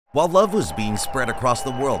While love was being spread across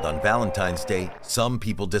the world on Valentine's Day, some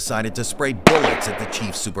people decided to spray bullets at the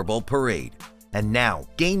Chiefs Super Bowl parade. And now,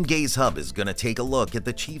 GameGaze Hub is going to take a look at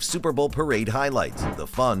the Chiefs Super Bowl parade highlights, the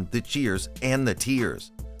fun, the cheers, and the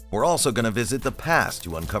tears. We're also going to visit the past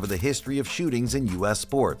to uncover the history of shootings in U.S.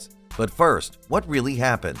 sports. But first, what really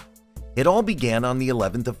happened? It all began on the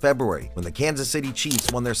 11th of February when the Kansas City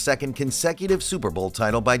Chiefs won their second consecutive Super Bowl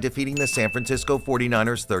title by defeating the San Francisco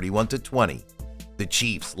 49ers 31-20. The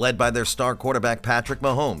Chiefs, led by their star quarterback Patrick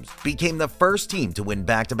Mahomes, became the first team to win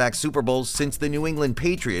back-to-back Super Bowls since the New England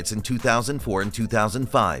Patriots in 2004 and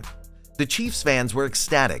 2005. The Chiefs fans were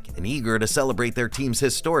ecstatic and eager to celebrate their team's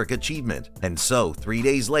historic achievement. And so, 3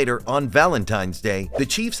 days later, on Valentine's Day, the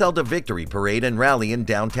Chiefs held a victory parade and rally in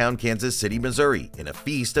downtown Kansas City, Missouri, in a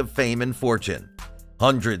feast of fame and fortune.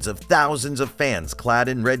 Hundreds of thousands of fans clad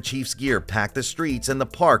in red Chiefs gear packed the streets and the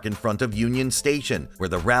park in front of Union Station, where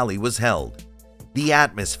the rally was held. The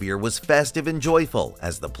atmosphere was festive and joyful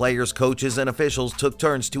as the players, coaches, and officials took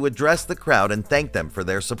turns to address the crowd and thank them for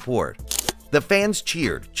their support. The fans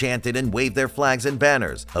cheered, chanted, and waved their flags and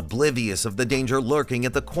banners, oblivious of the danger lurking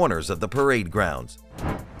at the corners of the parade grounds.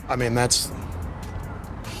 I mean, that's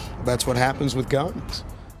what happens with guns.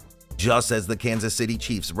 Just as the Kansas City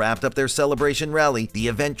Chiefs wrapped up their celebration rally, the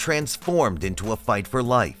event transformed into a fight for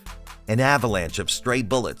life. An avalanche of stray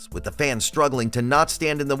bullets, with the fans struggling to not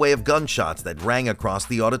stand in the way of gunshots that rang across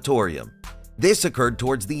the auditorium. This occurred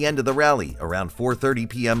towards the end of the rally, around 4:30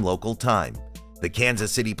 p.m. local time. The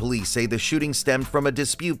Kansas City police say the shooting stemmed from a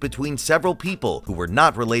dispute between several people who were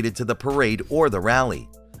not related to the parade or the rally.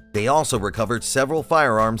 They also recovered several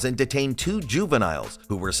firearms and detained 2 juveniles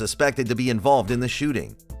who were suspected to be involved in the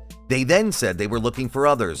shooting. They then said they were looking for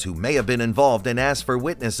others who may have been involved and asked for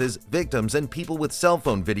witnesses, victims, and people with cell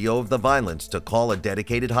phone video of the violence to call a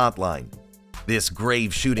dedicated hotline. This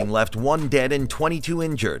grave shooting left 1 dead and 22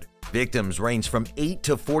 injured. Victims ranged from 8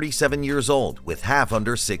 to 47 years old, with half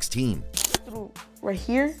under 16. Right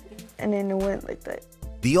here, and then it went like that.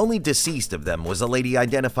 The only deceased of them was a lady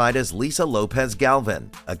identified as Lisa Lopez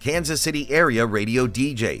Galvan, a Kansas City area radio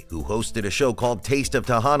DJ who hosted a show called Taste of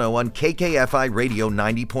Tejano on KKFI Radio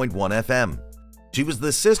 90.1 FM. She was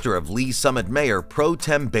the sister of Lee's Summit Mayor Pro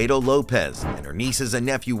Tem Beto Lopez, and her nieces and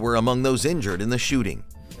nephew were among those injured in the shooting.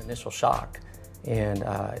 Initial shock, and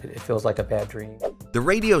it feels like a bad dream. The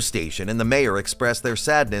radio station and the mayor expressed their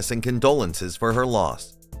sadness and condolences for her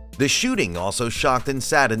loss. The shooting also shocked and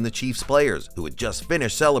saddened the Chiefs players, who had just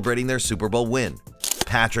finished celebrating their Super Bowl win.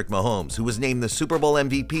 Patrick Mahomes, who was named the Super Bowl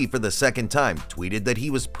MVP for the second time, tweeted that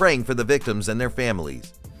he was praying for the victims and their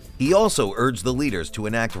families. He also urged the leaders to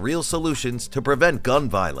enact real solutions to prevent gun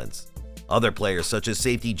violence. Other players such as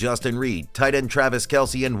safety Justin Reed, tight end Travis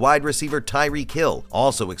Kelce, and wide receiver Tyreek Hill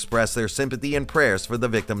also expressed their sympathy and prayers for the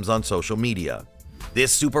victims on social media.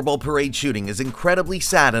 This Super Bowl parade shooting is incredibly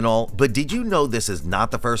sad and all, but did you know this is not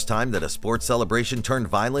the first time that a sports celebration turned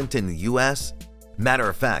violent in the US? Matter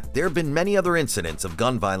of fact, there have been many other incidents of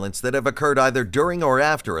gun violence that have occurred either during or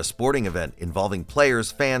after a sporting event involving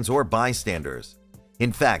players, fans, or bystanders.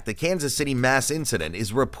 In fact, the Kansas City mass incident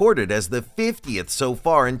is reported as the 50th so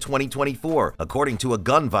far in 2024, according to a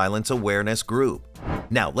gun violence awareness group.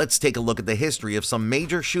 Now, let's take a look at the history of some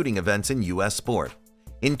major shooting events in US sport.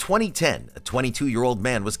 In 2010, a 22-year-old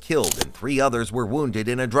man was killed and 3 others were wounded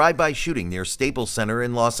in a drive-by shooting near Staples Center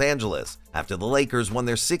in Los Angeles after the Lakers won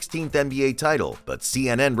their 16th NBA title, but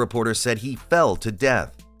CNN reporters said he fell to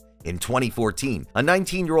death. In 2014, a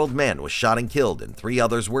 19-year-old man was shot and killed and 3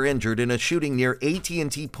 others were injured in a shooting near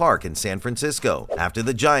AT&T Park in San Francisco after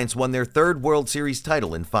the Giants won their 3rd World Series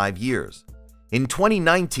title in 5 years. In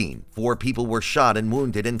 2019, 4 people were shot and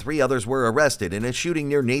wounded and 3 others were arrested in a shooting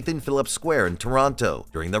near Nathan Phillips Square in Toronto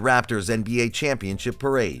during the Raptors NBA Championship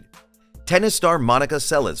Parade. Tennis star Monica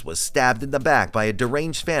Seles was stabbed in the back by a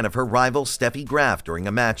deranged fan of her rival Steffi Graf during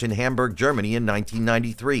a match in Hamburg, Germany in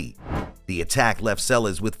 1993. The attack left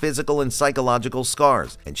Seles with physical and psychological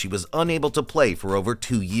scars, and she was unable to play for over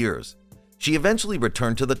 2 years. She eventually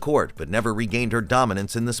returned to the court but never regained her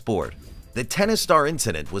dominance in the sport. The tennis star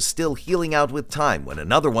incident was still healing out with time when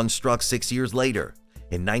another one struck 6 years later.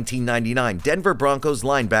 In 1999, Denver Broncos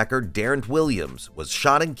linebacker Darren Williams was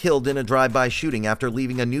shot and killed in a drive-by shooting after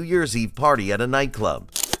leaving a New Year's Eve party at a nightclub.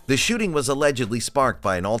 The shooting was allegedly sparked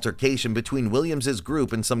by an altercation between Williams's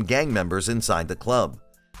group and some gang members inside the club.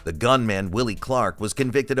 The gunman, Willie Clark, was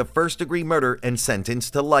convicted of first-degree murder and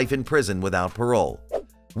sentenced to life in prison without parole.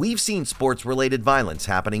 We've seen sports-related violence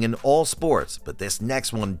happening in all sports, but this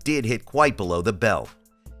next one did hit quite below the belt.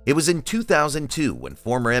 It was in 2002 when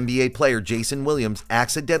former NBA player Jason Williams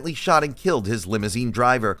accidentally shot and killed his limousine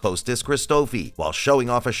driver, Kostas Christofi, while showing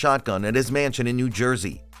off a shotgun at his mansion in New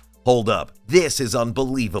Jersey. Hold up, this is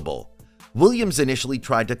unbelievable. Williams initially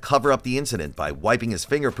tried to cover up the incident by wiping his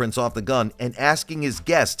fingerprints off the gun and asking his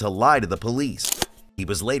guests to lie to the police. He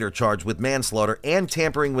was later charged with manslaughter and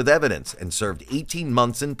tampering with evidence and served 18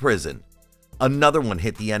 months in prison. Another one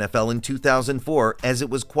hit the NFL in 2004, as it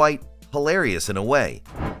was quite hilarious in a way.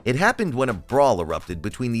 It happened when a brawl erupted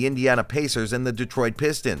between the Indiana Pacers and the Detroit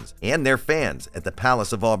Pistons and their fans at the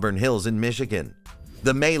Palace of Auburn Hills in Michigan.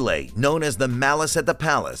 The melee, known as the Malice at the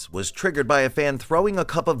Palace, was triggered by a fan throwing a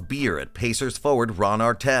cup of beer at Pacers forward Ron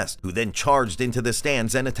Artest, who then charged into the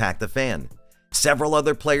stands and attacked the fan. Several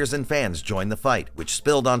other players and fans joined the fight, which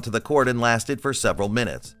spilled onto the court and lasted for several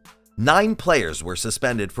minutes. 9 players were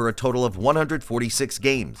suspended for a total of 146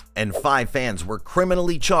 games, and 5 fans were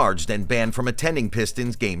criminally charged and banned from attending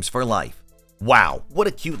Pistons games for life. Wow, what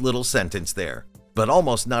a cute little sentence there. But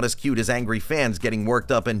almost not as cute as angry fans getting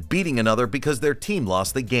worked up and beating another because their team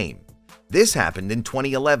lost the game. This happened in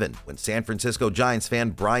 2011 when San Francisco Giants fan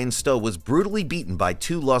Brian Stowe was brutally beaten by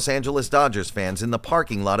 2 Los Angeles Dodgers fans in the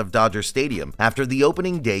parking lot of Dodger Stadium after the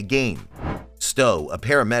opening day game. Stowe, a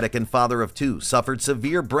paramedic and father of 2, suffered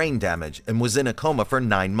severe brain damage and was in a coma for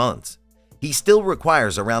 9 months. He still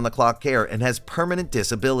requires around-the-clock care and has permanent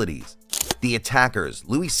disabilities. The attackers,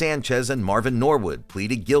 Luis Sanchez and Marvin Norwood,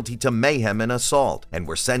 pleaded guilty to mayhem and assault and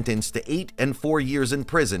were sentenced to 8 and 4 years in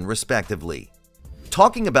prison, respectively.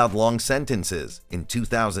 Talking about long sentences, in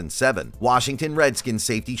 2007, Washington Redskins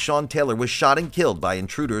safety Sean Taylor was shot and killed by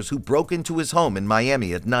intruders who broke into his home in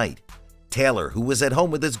Miami at night. Taylor, who was at home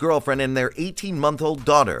with his girlfriend and their 18-month-old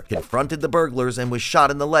daughter, confronted the burglars and was shot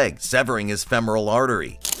in the leg, severing his femoral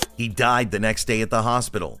artery. He died the next day at the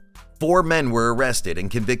hospital. 4 men were arrested and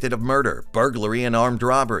convicted of murder, burglary, and armed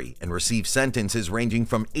robbery, and received sentences ranging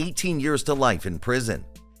from 18 years to life in prison.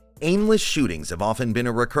 Aimless shootings have often been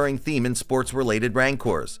a recurring theme in sports-related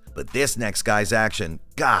rancors, but this next guy's action,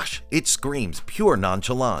 gosh, it screams pure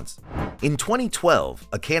nonchalance. In 2012,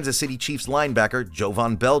 a Kansas City Chiefs linebacker,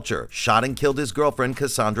 Jovan Belcher, shot and killed his girlfriend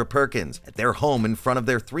Cassandra Perkins at their home in front of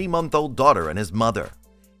their 3-month-old daughter and his mother.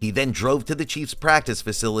 He then drove to the Chiefs' practice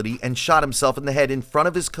facility and shot himself in the head in front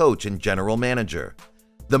of his coach and general manager.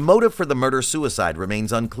 The motive for the murder-suicide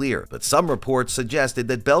remains unclear, but some reports suggested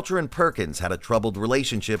that Belcher and Perkins had a troubled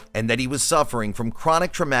relationship and that he was suffering from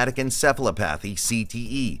chronic traumatic encephalopathy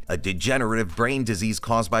 (CTE), a degenerative brain disease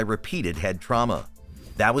caused by repeated head trauma.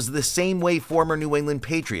 That was the same way former New England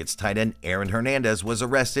Patriots tight end Aaron Hernandez was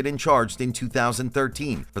arrested and charged in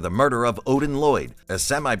 2013 for the murder of Odin Lloyd, a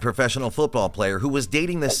semi-professional football player who was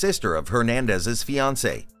dating the sister of Hernandez's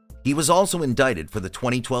fiancée. He was also indicted for the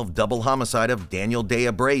 2012 double homicide of Daniel De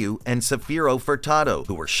Abreu and Safiro Furtado,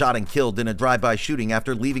 who were shot and killed in a drive-by shooting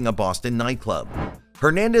after leaving a Boston nightclub.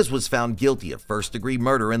 Hernandez was found guilty of first-degree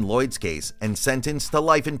murder in Lloyd's case and sentenced to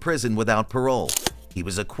life in prison without parole. He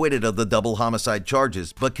was acquitted of the double homicide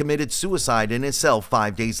charges but committed suicide in his cell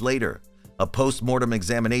 5 days later. A post-mortem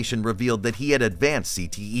examination revealed that he had advanced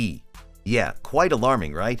CTE. Yeah, quite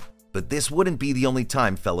alarming, right? But this wouldn't be the only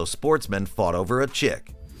time fellow sportsmen fought over a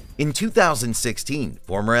chick. In 2016,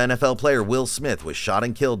 former NFL player Will Smith was shot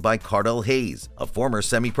and killed by Cardell Hayes, a former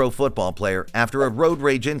semi-pro football player, after a road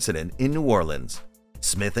rage incident in New Orleans.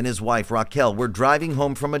 Smith and his wife Raquel were driving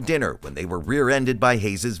home from a dinner when they were rear-ended by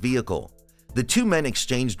Hayes' vehicle. The 2 men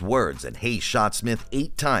exchanged words and Hayes shot Smith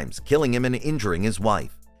 8 times, killing him and injuring his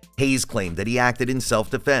wife. Hayes claimed that he acted in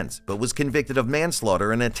self-defense, but was convicted of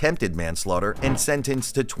manslaughter and attempted manslaughter and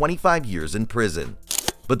sentenced to 25 years in prison.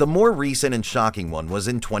 But the more recent and shocking one was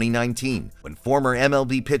in 2019, when former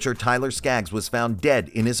MLB pitcher Tyler Skaggs was found dead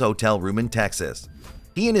in his hotel room in Texas.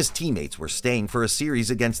 He and his teammates were staying for a series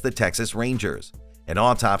against the Texas Rangers. An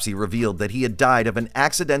autopsy revealed that he had died of an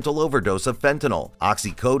accidental overdose of fentanyl,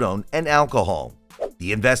 oxycodone, and alcohol.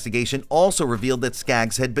 The investigation also revealed that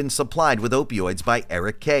Skaggs had been supplied with opioids by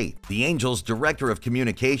Eric Kay, the Angels' director of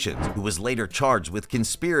communications, who was later charged with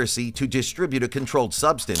conspiracy to distribute a controlled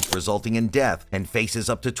substance resulting in death and faces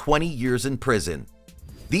up to 20 years in prison.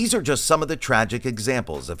 These are just some of the tragic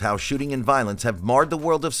examples of how shooting and violence have marred the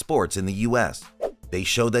world of sports in the U.S. They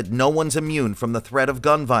show that no one's immune from the threat of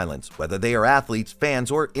gun violence, whether they are athletes, fans,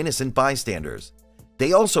 or innocent bystanders.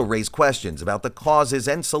 They also raise questions about the causes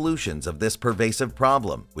and solutions of this pervasive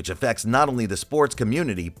problem, which affects not only the sports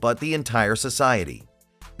community, but the entire society.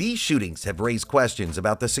 These shootings have raised questions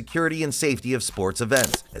about the security and safety of sports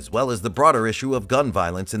events, as well as the broader issue of gun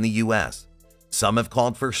violence in the U.S. Some have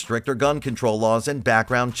called for stricter gun control laws and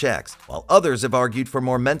background checks, while others have argued for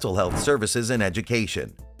more mental health services and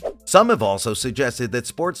education. Some have also suggested that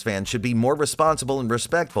sports fans should be more responsible and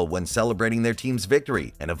respectful when celebrating their team's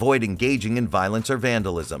victory and avoid engaging in violence or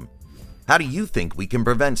vandalism. How do you think we can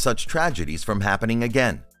prevent such tragedies from happening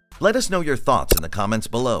again? Let us know your thoughts in the comments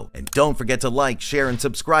below, and don't forget to like, share, and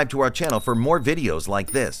subscribe to our channel for more videos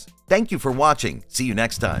like this. Thank you for watching. See you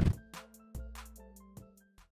next time.